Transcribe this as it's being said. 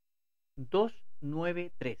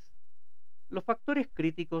293. Los factores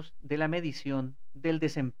críticos de la medición del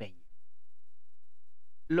desempeño.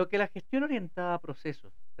 Lo que la gestión orientada a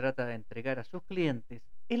procesos trata de entregar a sus clientes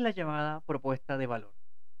es la llamada propuesta de valor.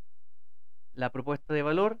 La propuesta de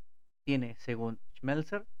valor tiene, según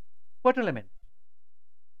Schmelzer, 4 elementos.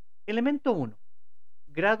 Elemento 1.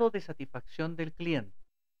 Grado de satisfacción del cliente,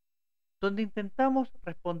 donde intentamos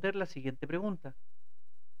responder la siguiente pregunta.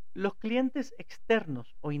 ¿Los clientes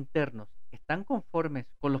externos o internos están conformes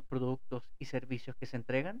con los productos y servicios que se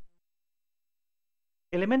entregan?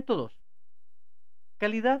 Elemento 2.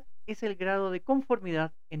 Calidad es el grado de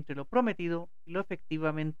conformidad entre lo prometido y lo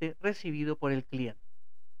efectivamente recibido por el cliente,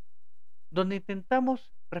 donde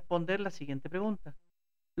intentamos responder la siguiente pregunta.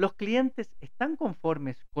 ¿Los clientes están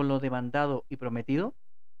conformes con lo demandado y prometido?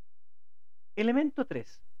 Elemento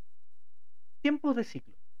 3. Tiempos de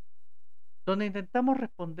ciclo, donde intentamos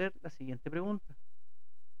responder la siguiente pregunta.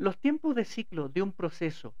 ¿Los tiempos de ciclo de un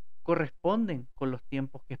proceso corresponden con los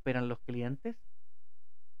tiempos que esperan los clientes?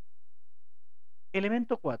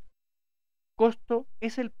 Elemento 4. Costo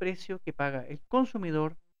es el precio que paga el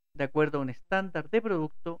consumidor de acuerdo a un estándar de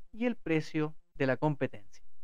producto y el precio de la competencia.